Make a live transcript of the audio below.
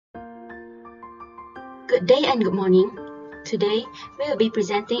Good day and good morning. Today, we will be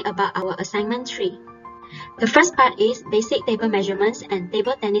presenting about our assignment 3. The first part is basic table measurements and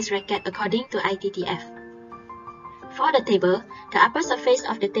table tennis racket according to ITTF. For the table, the upper surface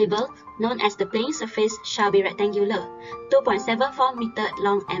of the table, known as the playing surface, shall be rectangular, 2.74 meter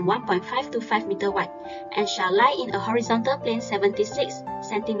long and 1.525 meter wide, and shall lie in a horizontal plane 76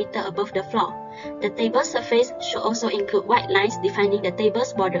 cm above the floor. The table surface should also include white lines defining the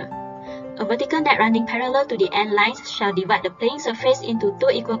table's border. A vertical net running parallel to the end lines shall divide the playing surface into 2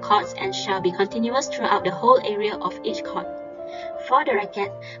 equal chords and shall be continuous throughout the whole area of each chord. For the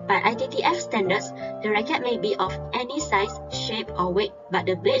racket, by ITTF standards, the racket may be of any size, shape, or weight, but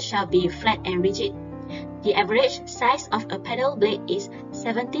the blade shall be flat and rigid. The average size of a pedal blade is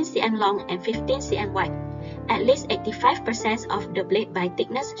 17 cm long and 15 cm wide. At least 85% of the blade by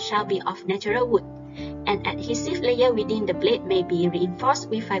thickness shall be of natural wood. An adhesive layer within the blade may be reinforced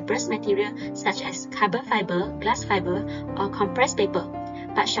with fibrous material such as carbon fiber, glass fiber, or compressed paper,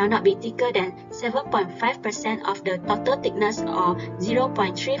 but shall not be thicker than 7.5% of the total thickness or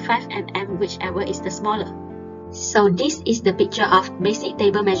 0.35 mm, whichever is the smaller. So this is the picture of basic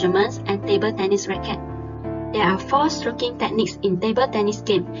table measurements and table tennis racket. There are 4 stroking techniques in table tennis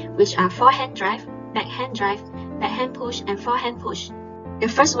game, which are forehand drive, backhand push, and forehand push. The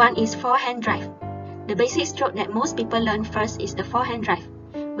first one is forehand drive. The basic stroke that most people learn first is the forehand drive.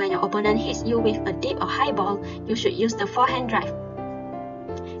 When your opponent hits you with a deep or high ball, you should use the forehand drive.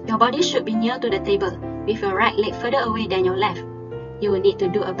 Your body should be near to the table, with your right leg further away than your left. You will need to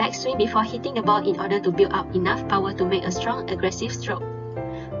do a backswing before hitting the ball in order to build up enough power to make a strong, aggressive stroke.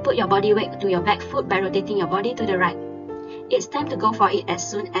 Put your body weight to your back foot by rotating your body to the right. It's time to go for it as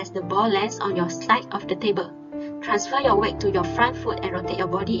soon as the ball lands on your side of the table. Transfer your weight to your front foot and rotate your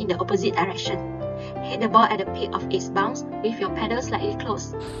body in the opposite direction. Hit the ball at the peak of its bounce with your pedal slightly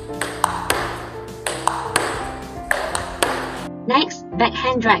closed. Next,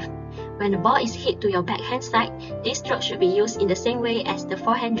 backhand drive. When the ball is hit to your backhand side, this stroke should be used in the same way as the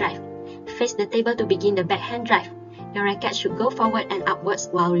forehand drive. Face the table to begin the backhand drive. Your racket should go forward and upwards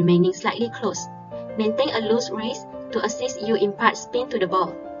while remaining slightly closed. Maintain a loose raise to assist you impart spin to the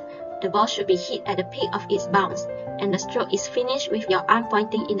ball. The ball should be hit at the peak of its bounce, and the stroke is finished with your arm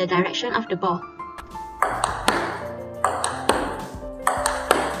pointing in the direction of the ball.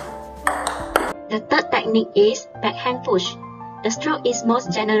 The third technique is backhand push. The stroke is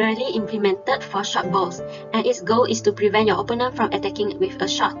most generally implemented for short balls, and its goal is to prevent your opponent from attacking with a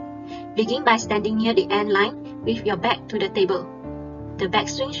shot. Begin by standing near the end line with your back to the table. The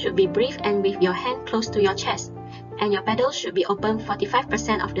backswing should be brief and with your hand close to your chest, and your pedal should be open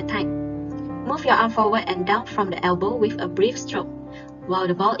 45% of the time. Move your arm forward and down from the elbow with a brief stroke. While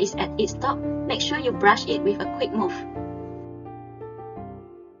the ball is at its top, make sure you brush it with a quick move.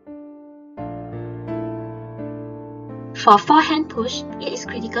 For forehand push, it is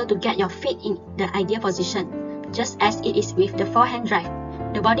critical to get your feet in the ideal position, just as it is with the forehand drive.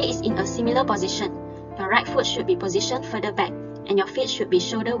 The body is in a similar position. Your right foot should be positioned further back, and your feet should be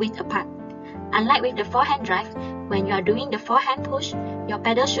shoulder width apart. Unlike with the forehand drive, when you are doing the forehand push, your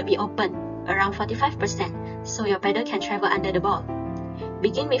pedal should be open, around 45%, so your pedal can travel under the ball.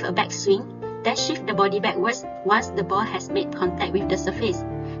 Begin with a backswing, then shift the body backwards once the ball has made contact with the surface.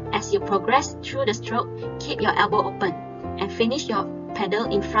 As you progress through the stroke, keep your elbow open, and finish your pedal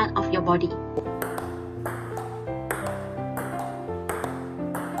in front of your body.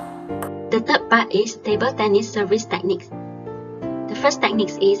 The third part is table tennis service techniques. The first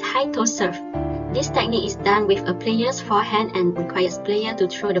technique is high toe serve. This technique is done with a player's forehand and requires player to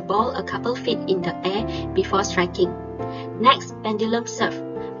throw the ball a couple feet in the air before striking. Next, pendulum serve.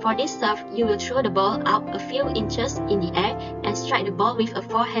 For this serve, you will throw the ball out a few inches in the air and strike the ball with a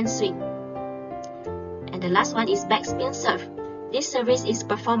forehand swing. And the last one is backspin serve. This service is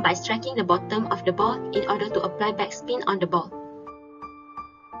performed by striking the bottom of the ball in order to apply backspin on the ball.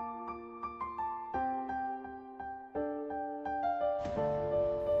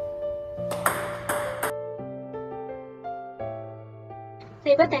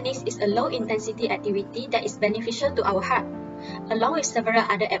 Table tennis is a low-intensity activity that is beneficial to our heart, along with several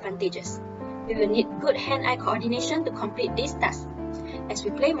other advantages. We will need good hand-eye coordination to complete this task. As we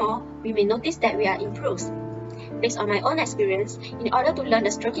play more, we may notice that we are improved. Based on my own experience, in order to learn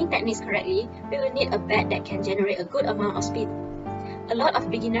the stroking techniques correctly, we will need a bat that can generate a good amount of spin. A lot of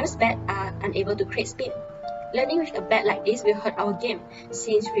beginners' bats are unable to create spin. Learning with a bat like this will hurt our game,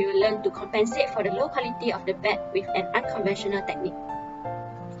 since we will learn to compensate for the low quality of the bat with an unconventional technique.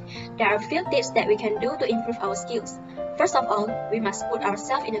 There are a few tips that we can do to improve our skills. First of all, we must put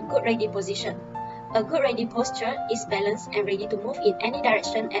ourselves in a good ready position. A good ready posture is balanced and ready to move in any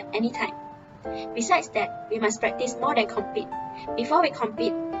direction at any time. Besides that, we must practice more than compete. Before we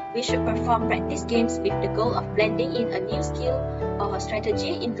compete, we should perform practice games with the goal of blending in a new skill or a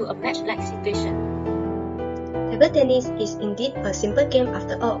strategy into a match-like situation. Table tennis is indeed a simple game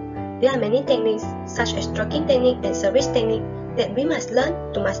after all. There are many techniques such as stroking technique and service technique that we must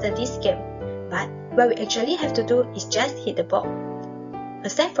learn to master this game. But what we actually have to do is just hit the ball.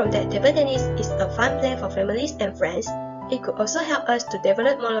 Aside from that, table tennis is a fun play for families and friends. It could also help us to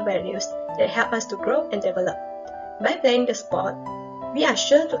develop moral values that help us to grow and develop. By playing the sport, we are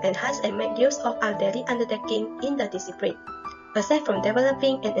sure to enhance and make use of our daily undertaking in the discipline. Aside from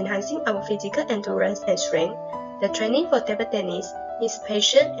developing and enhancing our physical endurance and strength, the training for table tennis needs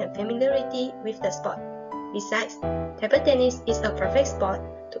patience and familiarity with the sport. Besides, table tennis is a perfect sport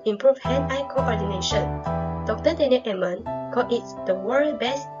to improve hand-eye coordination. Dr. Daniel Amen called it the world's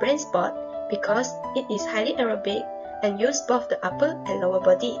best brain sport because it is highly aerobic and use both the upper and lower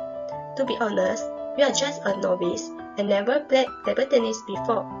body. To be honest, we are just a novice and never played table tennis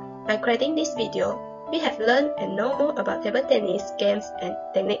before. By creating this video, we have learned and know more about table tennis games and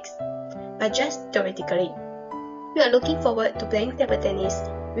techniques, but just theoretically. We are looking forward to playing table tennis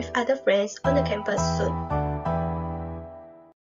with other friends on the campus soon.